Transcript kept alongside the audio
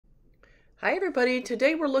Hi everybody,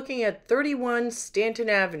 today we're looking at 31 Stanton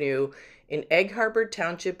Avenue in Egg Harbor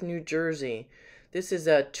Township, New Jersey. This is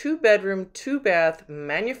a 2-bedroom, 2-bath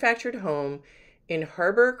manufactured home in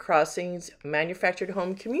Harbor Crossings manufactured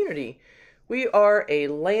home community. We are a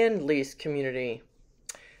land lease community.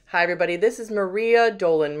 Hi everybody, this is Maria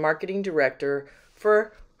Dolan, Marketing Director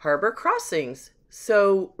for Harbor Crossings.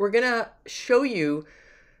 So we're gonna show you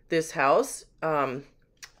this house.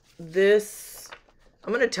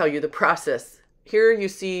 I'm going to tell you the process. Here you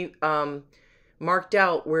see marked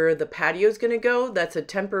out where the patio is going to go. That's a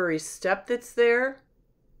temporary step that's there.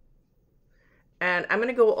 And I'm going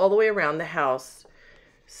to go all the way around the house.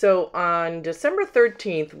 So on December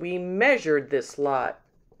 13th, we measured this lot.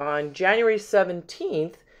 On January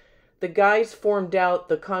 17th, the guys formed out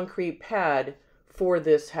the concrete pad for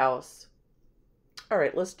this house. All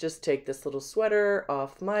right, let's just take this little sweater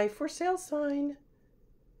off my for sale sign.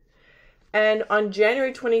 And on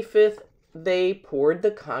January 25th, they poured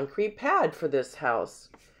the concrete pad for this house.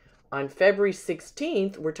 On February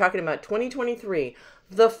 16th, we're talking about 2023,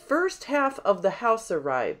 the first half of the house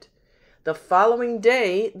arrived. The following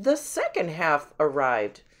day, the second half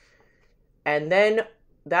arrived. And then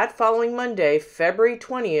that following Monday, February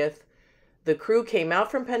 20th, the crew came out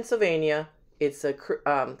from Pennsylvania. It's a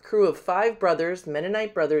crew of 5 brothers,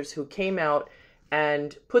 Mennonite brothers, who came out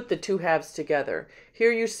and put the two halves together.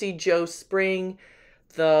 Here you see Joe Spring,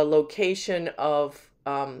 the location of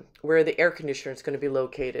where the air conditioner is going to be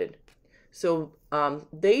located. So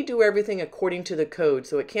they do everything according to the code.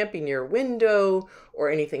 So it can't be near a window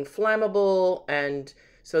or anything flammable. And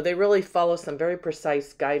so they really follow some very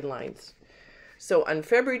precise guidelines. So on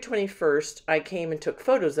February 21st, I came and took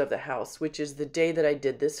photos of the house, which is the day that I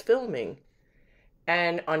did this filming.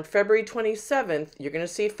 And on February 27th, you're going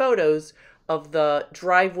to see photos of the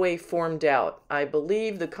driveway formed out. I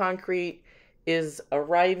believe the concrete is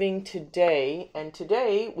arriving today, and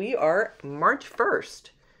today we are March 1st.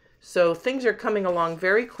 So things are coming along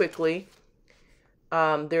very quickly.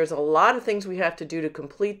 There's a lot of things we have to do to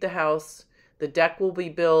complete the house. The deck will be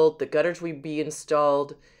built, the gutters will be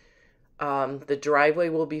installed, the driveway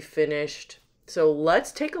will be finished. So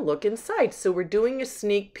let's take a look inside. So we're doing a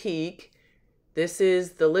sneak peek. This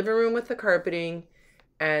is the living room with the carpeting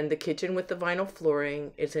and the kitchen with the vinyl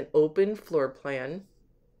flooring. It's an open floor plan.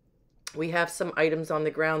 We have some items on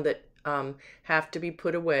the ground that have to be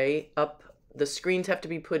put away. The screens have to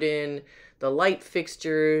be put in, the light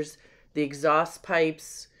fixtures, the exhaust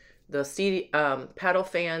pipes, the paddle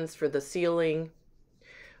fans for the ceiling.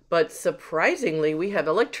 But surprisingly, we have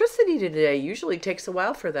electricity today. Usually it takes a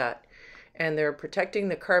while for that. And they're protecting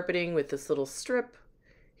the carpeting with this little strip.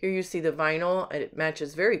 Here you see the vinyl, and it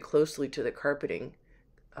matches very closely to the carpeting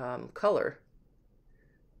color.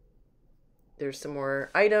 There's some more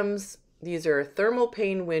items. These are thermal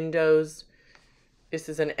pane windows. This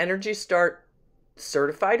is an Energy Start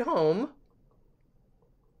certified home.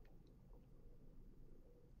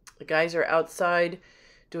 The guys are outside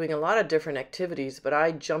doing a lot of different activities, but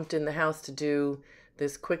I jumped in the house to do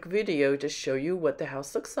this quick video to show you what the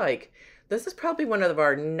house looks like. This is probably one of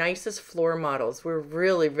our nicest floor models. We're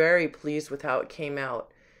really very pleased with how it came out.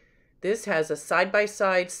 This has a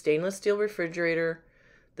side-by-side stainless steel refrigerator,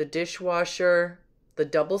 the dishwasher, the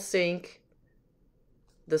double sink,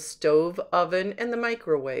 the stove oven, and the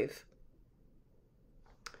microwave.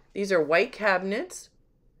 These are white cabinets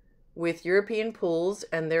with European pulls,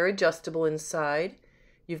 and they're adjustable inside.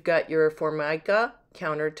 You've got your Formica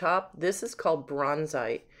countertop. This is called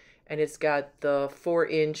Bronzite, and it's got the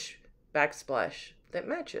 4-inch backsplash that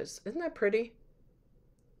matches. Isn't that pretty?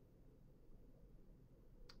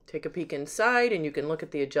 Take a peek inside and you can look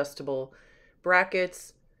at the adjustable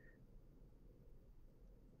brackets.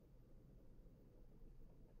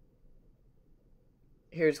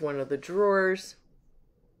 Here's one of the drawers.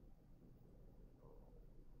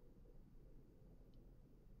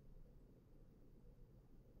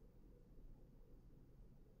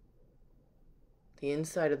 The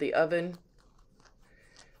inside of the oven.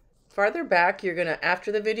 Farther back,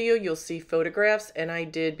 after the video, you'll see photographs, and I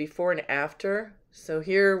did before and after. So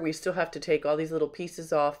here we still have to take all these little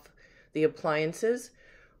pieces off the appliances.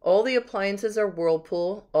 All the appliances are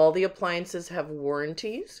Whirlpool. All the appliances have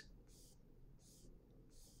warranties.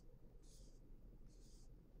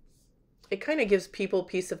 It kind of gives people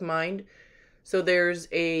peace of mind. So there's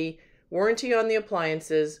a warranty on the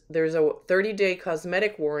appliances. There's a 30-day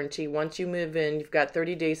cosmetic warranty. Once you move in, you've got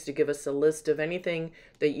 30 days to give us a list of anything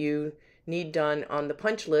that you need done on the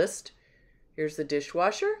punch list. Here's the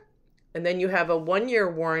dishwasher. And then you have a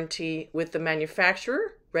 1-year warranty with the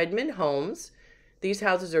manufacturer, Redman Homes. These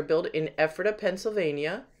houses are built in Ephrata,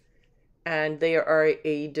 Pennsylvania. and they are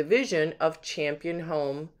a division of Champion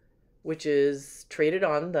Home, which is traded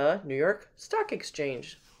on the New York Stock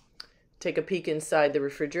Exchange. Take a peek inside the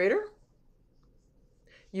refrigerator.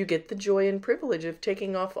 You get the joy and privilege of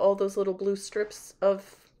taking off all those little blue strips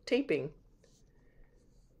of taping.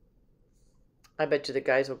 I bet you the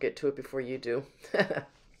guys will get to it before you do.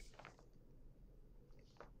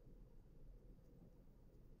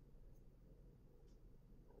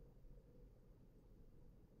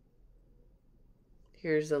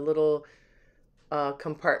 Here's a little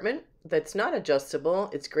compartment that's not adjustable.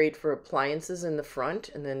 It's great for appliances in the front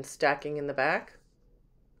and then stacking in the back.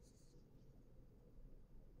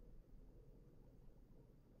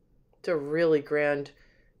 It's a really grand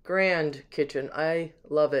kitchen. I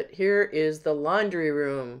love it. Here is the laundry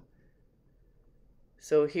room.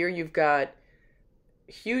 So here you've got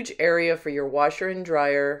a huge area for your washer and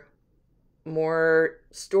dryer, more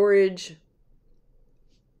storage,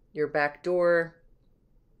 your back door,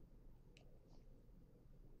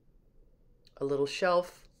 a little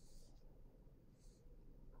shelf.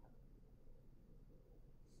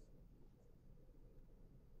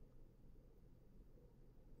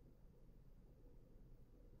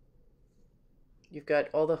 You've got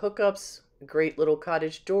all the hookups, a great little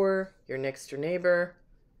cottage door, your next door neighbor.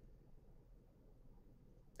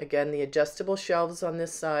 Again, the adjustable shelves on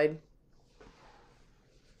this side.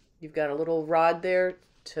 You've got a little rod there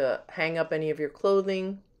to hang up any of your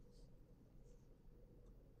clothing.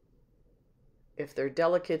 If they're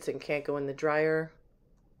delicates and can't go in the dryer.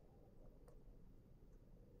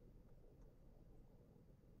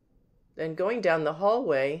 Then going down the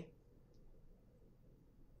hallway,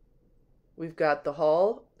 we've got the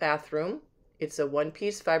hall bathroom. It's a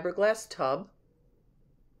one-piece fiberglass tub.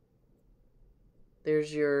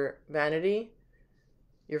 There's your vanity,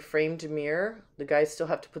 your framed mirror. The guys still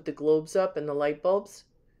have to put the globes up and the light bulbs.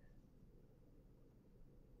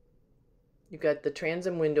 You've got the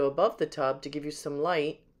transom window above the tub to give you some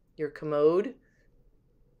light, your commode,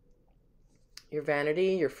 your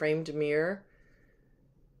vanity, your framed mirror,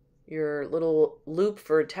 your little loop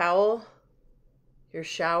for a towel, your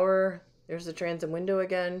shower. There's the transom window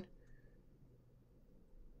again.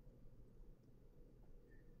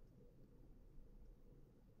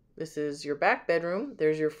 This is your back bedroom.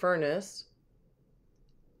 There's your furnace.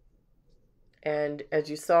 And as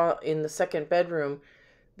you saw in the second bedroom,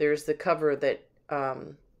 there's the cover that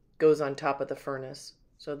goes on top of the furnace.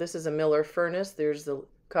 So this is a Miller furnace. There's the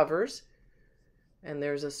covers. And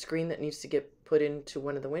there's a screen that needs to get put into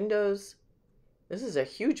one of the windows. This is a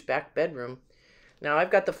huge back bedroom. Now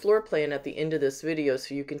I've got the floor plan at the end of this video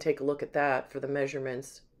so you can take a look at that for the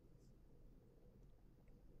measurements.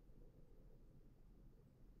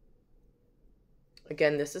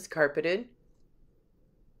 Again, this is carpeted.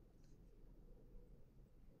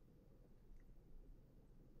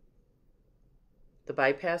 The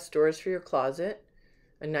bypass doors for your closet.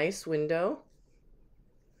 A nice window.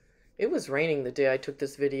 It was raining the day I took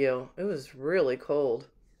this video. It was really cold.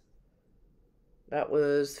 That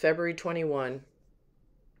was February 21.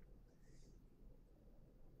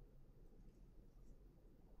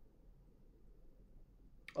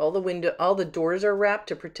 All the doors are wrapped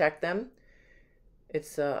to protect them.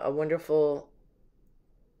 It's a wonderful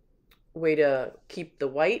way to keep the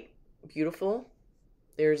white beautiful.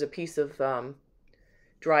 There's a piece of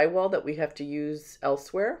drywall that we have to use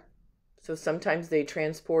elsewhere. So sometimes they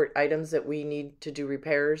transport items that we need to do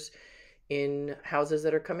repairs in houses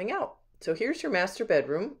that are coming out. So here's your master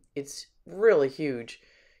bedroom. It's really huge.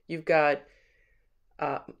 You've got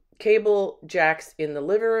cable jacks in the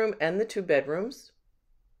living room and the two bedrooms.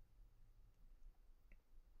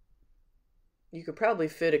 You could probably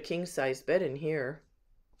fit a king-size bed in here.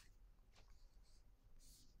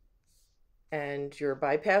 And your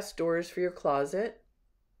bypass doors for your closet.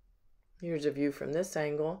 Here's a view from this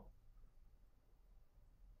angle.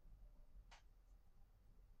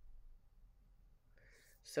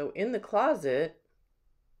 So in the closet,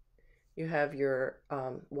 you have your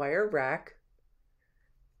wire rack,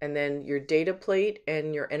 and then your data plate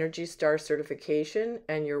and your Energy Star certification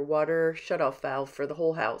and your water shutoff valve for the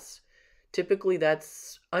whole house. Typically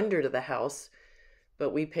that's under the house,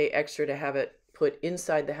 but we pay extra to have it put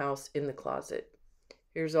inside the house in the closet.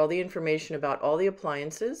 Here's all the information about all the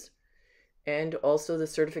appliances and also the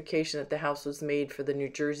certification that the house was made for the New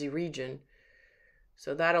Jersey region.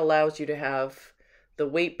 So that allows you to have the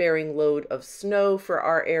weight-bearing load of snow for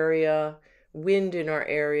our area, wind in our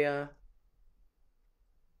area.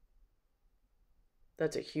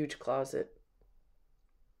 That's a huge closet.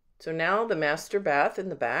 So now the master bath in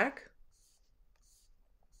the back.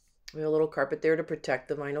 We have a little carpet there to protect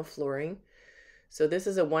the vinyl flooring. So this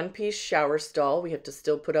is a one-piece shower stall. We have to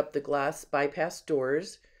still put up the glass bypass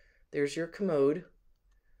doors. There's your commode,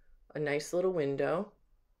 a nice little window.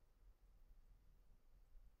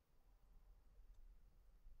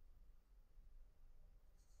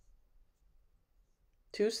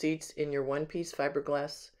 Two seats in your one-piece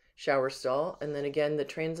fiberglass shower stall, and then again the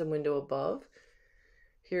transom window above.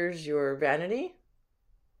 Here's your vanity.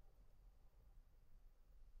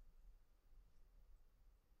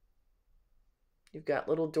 You've got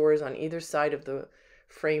little doors on either side of the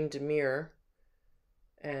framed mirror,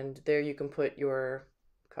 and there you can put your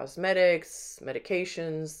cosmetics,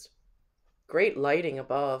 medications. Great lighting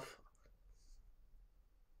above.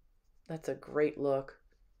 That's a great look.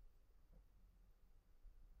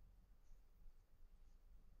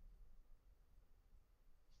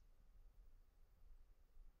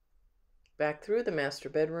 Back through the master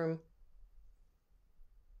bedroom.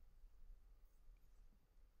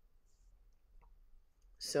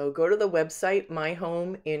 So go to the website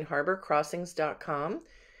myhomeinharborcrossings.com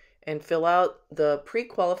and fill out the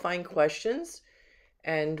pre-qualifying questions,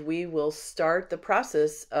 and we will start the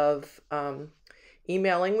process of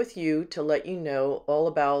emailing with you to let you know all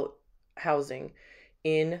about housing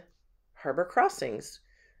in Harbor Crossings.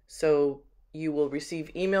 So you will receive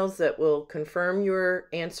emails that will confirm your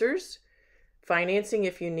answers, financing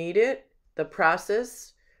if you need it, the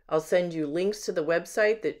process. I'll send you links to the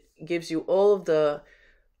website that gives you all of the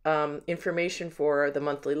information for the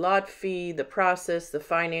monthly lot fee, the process, the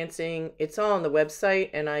financing. It's all on the website,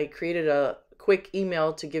 and I created a quick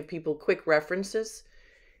email to give people quick references.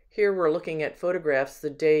 Here we're looking at photographs the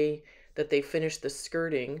day that they finished the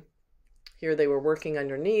skirting. Here they were working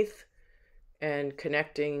underneath and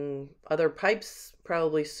connecting other pipes,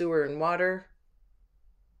 probably sewer and water.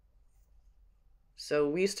 So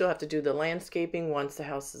we still have to do the landscaping once the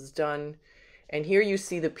house is done. And here you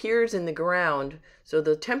see the piers in the ground. So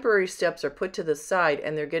the temporary steps are put to the side,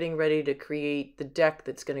 and they're getting ready to create the deck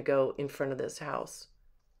that's going to go in front of this house.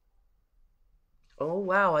 Oh,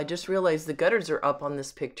 wow. I just realized the gutters are up on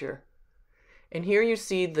this picture. And here you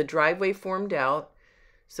see the driveway formed out.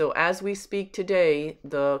 So as we speak today,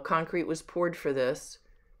 the concrete was poured for this.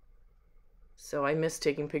 So I miss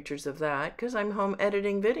taking pictures of that because I'm home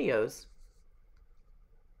editing videos.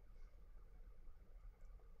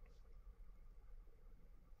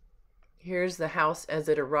 Here's the house as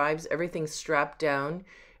it arrives. Everything's strapped down,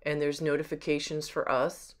 and there's notifications for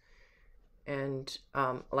us. And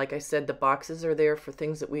like I said, the boxes are there for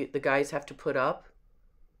things that the guys have to put up.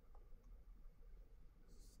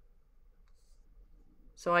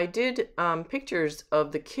 So I did pictures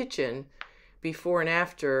of the kitchen before and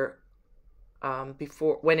after,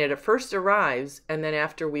 before when it first arrives, and then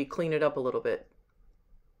after we clean it up a little bit.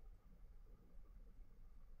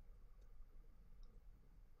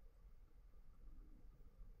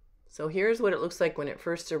 So here's what it looks like when it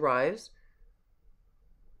first arrives.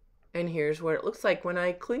 And here's what it looks like when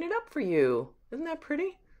I clean it up for you. Isn't that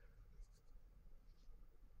pretty?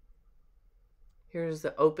 Here's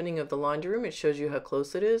the opening of the laundry room. It shows you how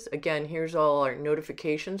close it is. Again, here's all our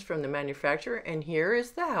notifications from the manufacturer. And here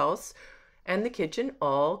is the house and the kitchen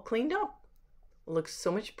all cleaned up. It looks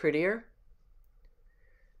so much prettier.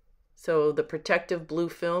 So the protective blue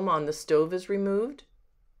film on the stove is removed,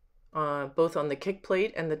 both on the kick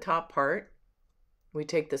plate and the top part. We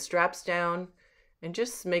take the straps down and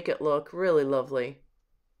just make it look really lovely.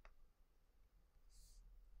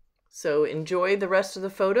 So enjoy the rest of the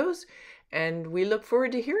photos, and we look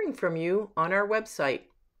forward to hearing from you on our website,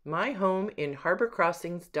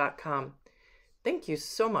 myhomeinharborcrossings.com. Thank you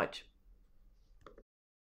so much.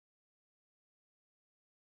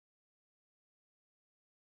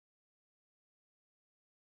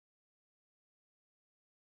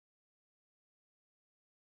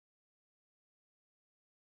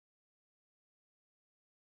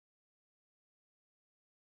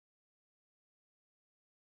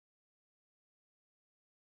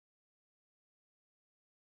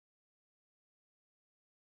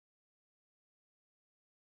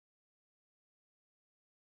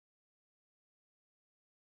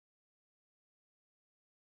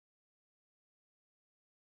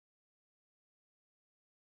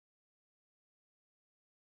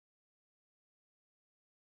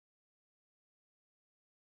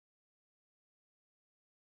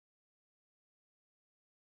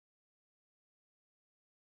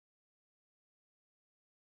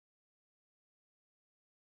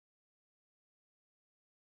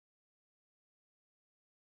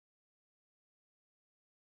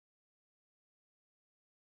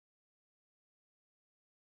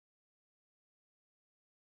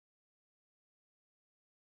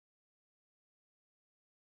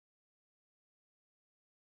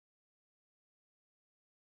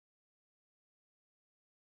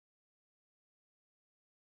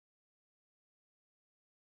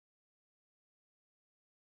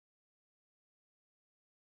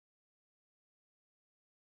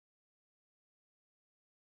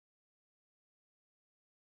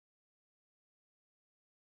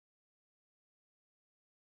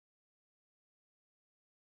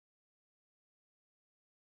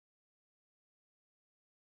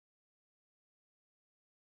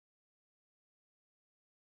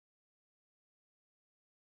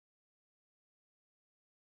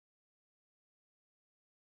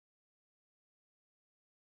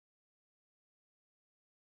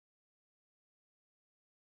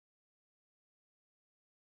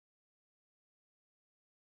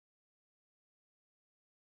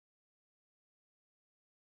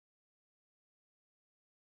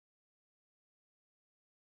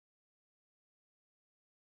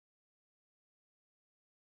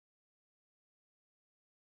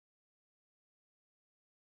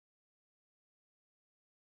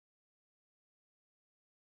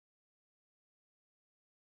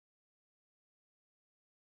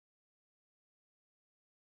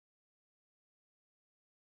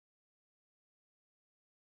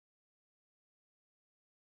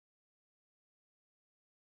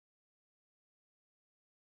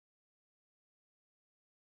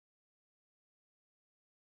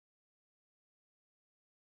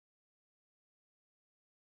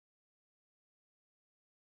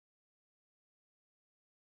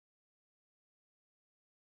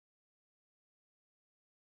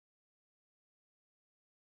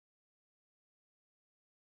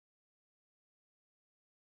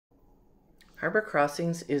 Harbor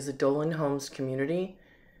Crossings is a Dolan Homes community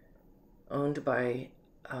owned by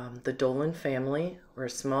the Dolan family. We're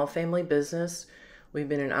a small family business. We've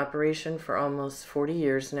been in operation for almost 40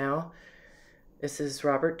 years now. This is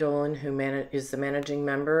Robert Dolan, who is the managing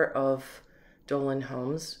member of Dolan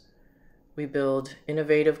Homes. We build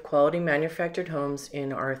innovative, quality manufactured homes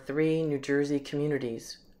in our 3 New Jersey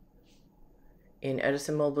communities: in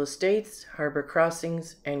Edison Mobile Estates, Harbor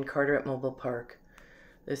Crossings, and Carteret Mobile Park.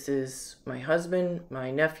 This is my husband,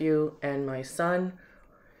 my nephew, and my son.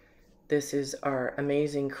 This is our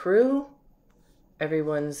amazing crew.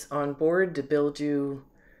 Everyone's on board to build you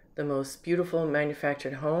the most beautiful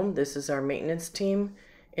manufactured home. This is our maintenance team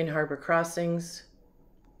in Harbor Crossings.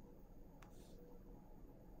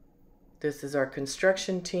 This is our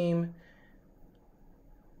construction team.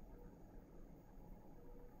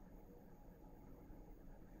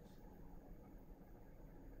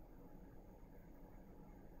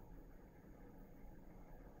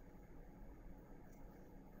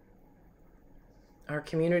 Our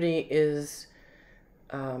community is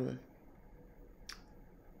a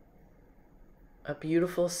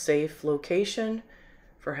beautiful, safe location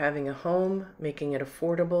for having a home, making it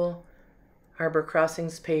affordable. Harbor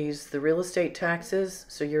Crossings pays the real estate taxes,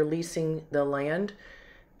 so you're leasing the land,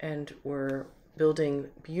 and we're building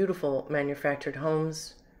beautiful manufactured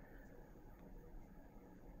homes.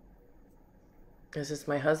 This is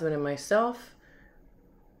my husband and myself.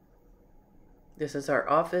 This is our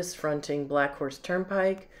office fronting Black Horse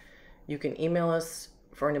Turnpike. You can email us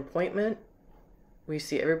for an appointment. We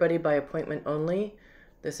see everybody by appointment only.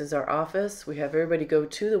 This is our office. We have everybody go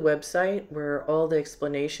to the website where all the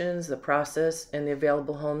explanations, the process, and the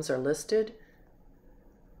available homes are listed.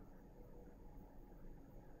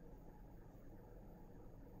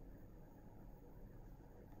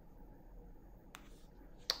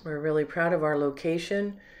 We're really proud of our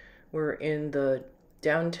location. We're in the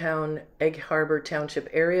downtown Egg Harbor Township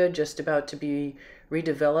area, just about to be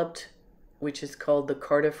redeveloped, which is called the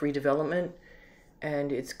Cardiff Redevelopment,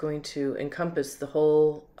 and it's going to encompass the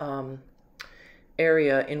whole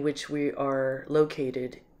area in which we are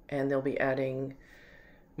located, and they'll be adding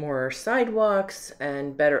more sidewalks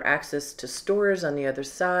and better access to stores on the other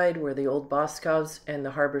side where the old Boscov's and the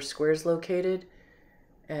Harbor Square is located.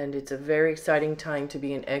 And it's a very exciting time to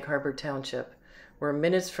be in Egg Harbor Township. We're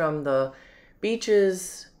minutes from the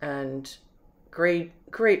beaches and great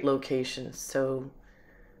locations, so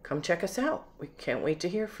come check us out. We can't wait to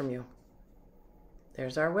hear from you.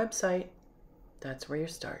 There's our website. That's where you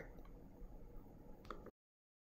start.